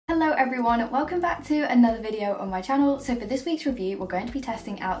Hello everyone, welcome back to another video on my channel. So for this week's review, we're going to be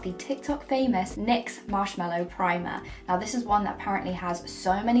testing out the TikTok famous NYX Marshmallow Primer. Now this is one that apparently has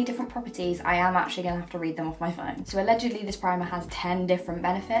so many different properties, I am actually going to have to read them off my phone. So allegedly this primer has 10 different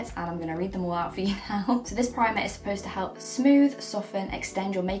benefits and I'm going to read them all out for you now. So this primer is supposed to help smooth, soften,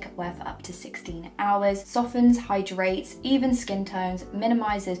 extend your makeup wear for up to 16 hours, softens, hydrates, evens skin tones,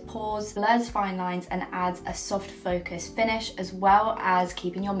 minimizes pores, blurs fine lines and adds a soft focus finish, as well as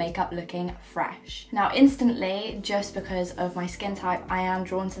keeping your makeup looking fresh. Now instantly, just because of my skin type, I am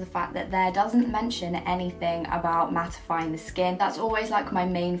drawn to the fact that there doesn't mention anything about mattifying the skin. That's always like my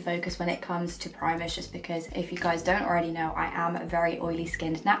main focus when it comes to primers, just because if you guys don't already know, I am very oily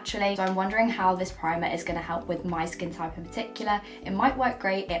skinned naturally. So I'm wondering how this primer is going to help with my skin type in particular. It might work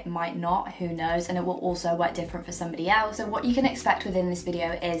great, it might not, who knows, and it will also work different for somebody else. So what you can expect within this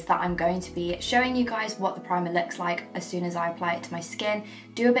video is that I'm going to be showing you guys what the primer looks like as soon as I apply it to my skin,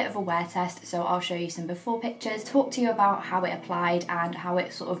 do a bit of a wear test, so I'll show you some before pictures, talk to you about how it applied and how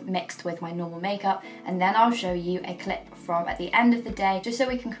it sort of mixed with my normal makeup, and then I'll show you a clip from at the end of the day, just so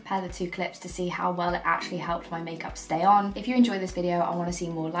we can compare the two clips to see how well it actually helped my makeup stay on. If you enjoy this video and want to see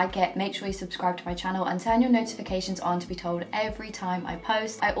more like it, make sure you subscribe to my channel and turn your notifications on to be told every time I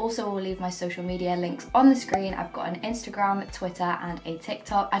post. I also will leave my social media links on the screen. I've got an Instagram, Twitter and a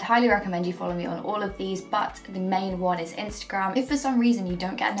TikTok. I'd highly recommend you follow me on all of these, but the main one is Instagram. If for some reason you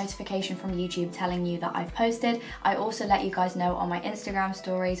don't get a notification from YouTube telling you that I've posted, I also let you guys know on my Instagram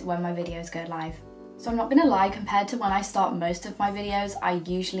stories when my videos go live. So I'm not gonna lie, compared to when I start most of my videos, I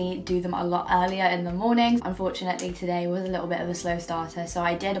usually do them a lot earlier in the mornings. Unfortunately, today was a little bit of a slow starter, so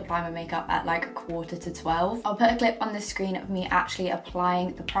I did apply my makeup at like 11:45. I'll put a clip on the screen of me actually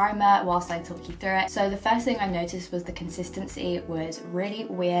applying the primer whilst I talk you through it. So the first thing I noticed was the consistency was really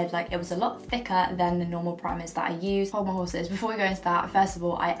weird. Like, it was a lot thicker than the normal primers that I use. Hold my horses. Before we go into that, first of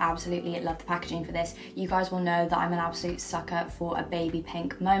all, I absolutely love the packaging for this. You guys will know that I'm an absolute sucker for a baby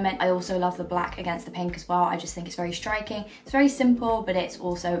pink moment. I also love the black against the pink as well. I just think it's very striking. It's very simple, but it's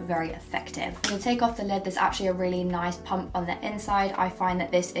also very effective. When you take off the lid, there's actually a really nice pump on the inside. I find that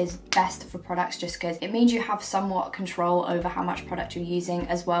this is best for products just because it means you have somewhat control over how much product you're using,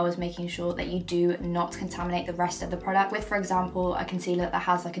 as well as making sure that you do not contaminate the rest of the product. With, for example, a concealer that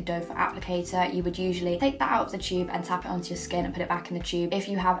has like a doe foot applicator, you would usually take that out of the tube and tap it onto your skin and put it back in the tube. If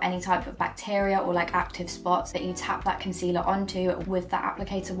you have any type of bacteria or like active spots that you tap that concealer onto with that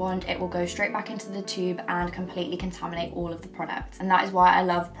applicator wand, it will go straight back into the tube and completely contaminate all of the product. And that is why I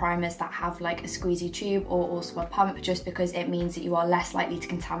love primers that have like a squeezy tube or also a pump, just because it means that you are less likely to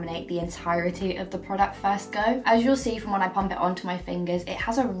contaminate the entirety of the product first go. As you'll see from when I pump it onto my fingers, it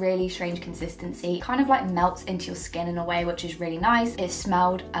has a really strange consistency. It kind of like melts into your skin in a way which is really nice. It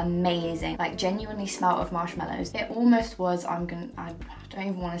smelled amazing, like genuinely smelled of marshmallows. It almost was, I don't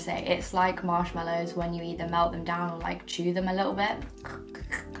even want to say it. It's like marshmallows when you either melt them down or like chew them a little bit.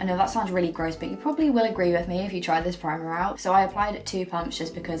 I know that sounds really gross, but you probably will agree with me if you try this primer out. So I applied 2 pumps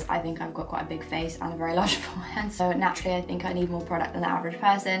just because I think I've got quite a big face and a very large forehead. So naturally I think I need more product than the average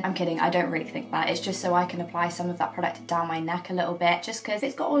person. I'm kidding, I don't really think that. It's just so I can apply some of that product down my neck a little bit, just because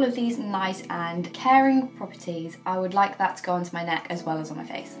it's got all of these nice and caring properties. I would like that to go onto my neck as well as on my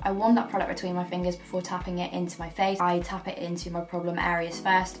face. I warm that product between my fingers before tapping it into my face. I tap it into my problem areas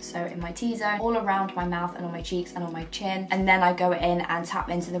first, so in my T-zone, all around my mouth and on my cheeks and on my chin, and then I go in and tap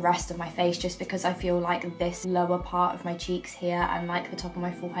into the rest of my face, just because I feel like this lower part of my cheeks here and like the top of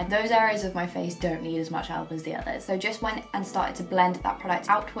my forehead, those areas of my face don't need as much help as the others. So just went and started to blend that product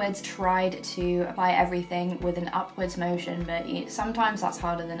outwards, tried to apply everything with an upwards motion, but sometimes that's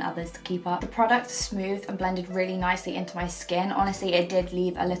harder than others to keep up. The product smoothed and blended really nicely into my skin. Honestly, it did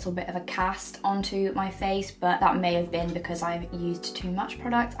leave a little bit of a cast onto my face, but that may have been because I used too much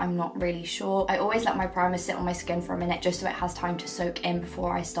product. I'm not really sure. I always let my primer sit on my skin for a minute just so it has time to soak in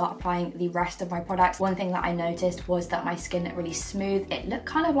before I start applying the rest of my products. One thing that I noticed was that my skin looked really smooth. It looked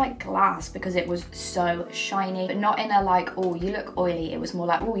kind of like glass because it was so shiny, but not in a like, oh, you look oily. It was more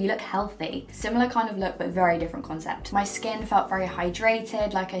like, oh, you look healthy. Similar kind of look, but very different concept. My skin felt very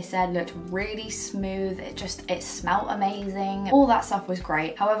hydrated. Like I said, looked really smooth. It smelled amazing. All that stuff was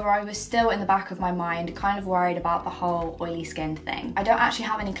great. However, I was still in the back of my mind kind of worried about the whole oily skin thing. I don't actually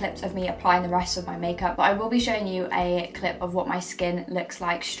have any clips of me applying the rest of my makeup, but I will be showing you a clip of what my skin looks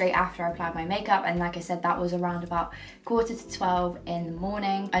like straight after I applied my makeup, and like I said, that was around about 11:45 in the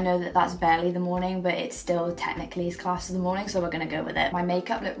morning. I know that that's barely the morning, but it still technically is classed as the morning, so we're gonna go with it. My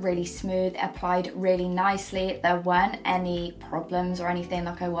makeup looked really smooth, it applied really nicely. There weren't any problems or anything.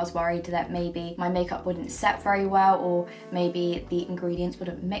 Like I was worried that maybe my makeup wouldn't set very well, or maybe the ingredients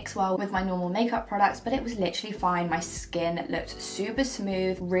wouldn't mix well with my normal makeup products, but it was literally fine. My skin looked super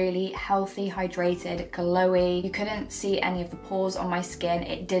smooth, really healthy, hydrated, glowy. You couldn't see any of the pores on my skin.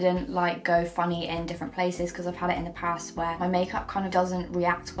 It didn't like go funny in different places, because I've had it in the past where my makeup kind of doesn't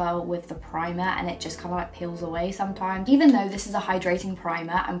react well with the primer and it just kind of like peels away sometimes. Even though this is a hydrating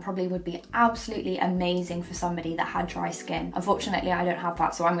primer and probably would be absolutely amazing for somebody that had dry skin, unfortunately I don't have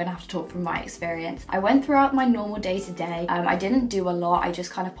that, so I'm gonna have to talk from my experience. I went throughout my normal day-to-day. I didn't do a lot. I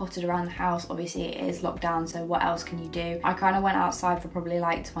just kind of potted around the house. Obviously it is locked down, so what else can you do? I kind of went outside for probably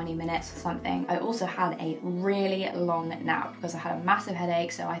like 20 minutes or something. I also had a really long nap because I had a massive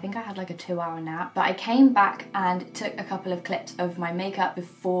headache, so I think I had like a 2-hour nap. But I came back and took a couple of clips of my makeup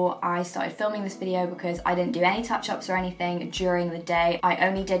before I started filming this video, because I didn't do any touch-ups or anything during the day. I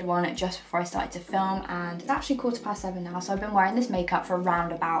only did one just before I started to film, and it's actually 7:15 now, so I've been wearing this makeup for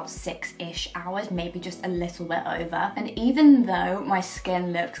around about 6-ish hours, maybe just a little bit over. And even though my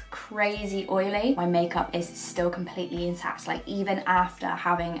skin looks crazy oily, my makeup is still completely intact, like even after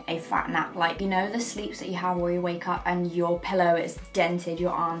having a fat nap. Like, you know the sleeps that you have where you wake up and your pillow is dented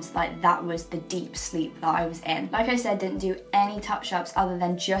your arms? Like, that was the deep sleep that I was in. Like I said, didn't do any touch-ups other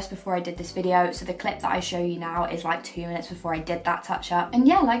than just before I did this video, so the clip that I show you now is like 2 minutes before I did that touch-up. And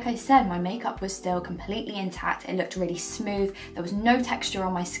yeah, like I said, my makeup was still completely intact. It looked really smooth. There was no texture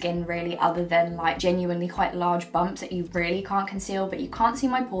on my skin really, other than like genuinely quite large bumps that you really can't conceal, but you can't see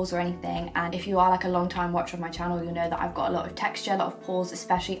my pores or anything. And if you are like a long time watcher of my channel, you'll know that I've got a lot of texture, a lot of pores,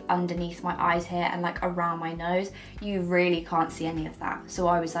 especially underneath my eyes here and like around my nose. You really can't see any of that, so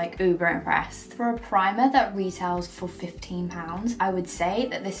I was like uber impressed. For a primer that retails for £15, I would say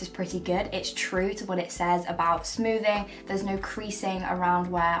that this is pretty good. It's true to what it says about smoothing. There's no creasing around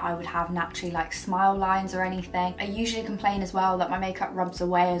where I would have naturally like smile lines or anything. I usually complain as well that my makeup rubs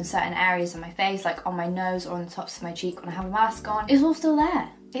away in certain areas of my face, like on my nose or on the tops of my cheek when I have a mask on. It's all still there.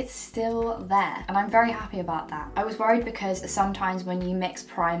 It's still there, and I'm very happy about that. I was worried because sometimes when you mix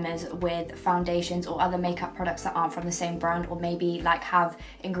primers with foundations or other makeup products that aren't from the same brand, or maybe like have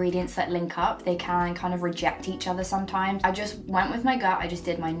ingredients that link up, they can kind of reject each other sometimes. I just went with my gut. I just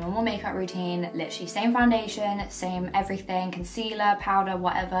did my normal makeup routine, literally same foundation, same everything, concealer, powder,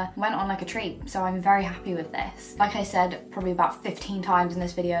 whatever. Went on like a treat, so I'm very happy with this. Like I said probably about 15 times in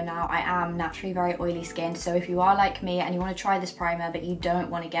this video now, I am naturally very oily skinned, so if you are like me and you want to try this primer but you don't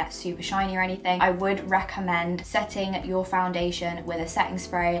want to get super shiny or anything, I would recommend setting your foundation with a setting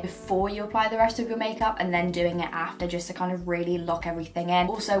spray before you apply the rest of your makeup, and then doing it after, just to kind of really lock everything in.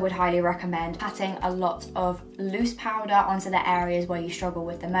 Also would highly recommend patting a lot of loose powder onto the areas where you struggle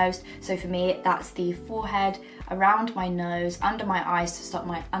with the most. So for me, that's the forehead, around my nose, under my eyes to stop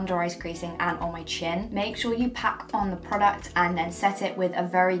my under eyes creasing, and on my chin. Make sure you pack on the product and then set it with a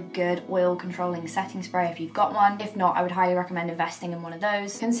very good oil controlling setting spray if you've got one. If not, I would highly recommend investing in one of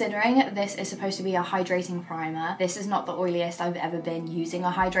those. Considering this is supposed to be a hydrating primer, this is not the oiliest I've ever been using a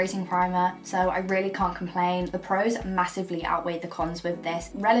hydrating primer, so I really can't complain. The pros massively outweigh the cons with this.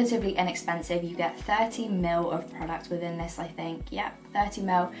 Relatively inexpensive. You get 30 ml of product within this, I think. Yep, 30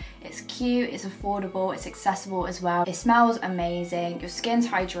 ml. It's cute, it's affordable, it's accessible as well. It smells amazing, your skin's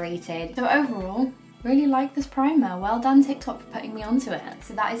hydrated. So overall, really like this primer. Well done TikTok for putting me onto it.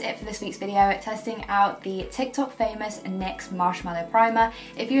 So that is it for this week's video, testing out the TikTok famous NYX Marshmallow Primer.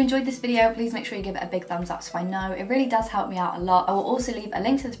 If you enjoyed this video, please make sure you give it a big thumbs up so I know. It really does help me out a lot. I will also leave a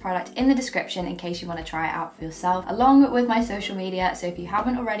link to this product in the description in case you want to try it out for yourself, along with my social media. So if you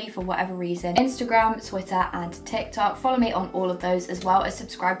haven't already, for whatever reason, Instagram, Twitter and TikTok, follow me on all of those, as well as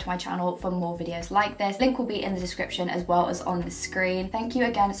subscribe to my channel for more videos like this. Link will be in the description as well as on the screen. Thank you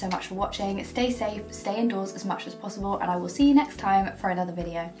again so much for watching. Stay safe, stay indoors as much as possible, and I will see you next time for another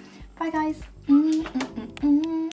video. Bye guys.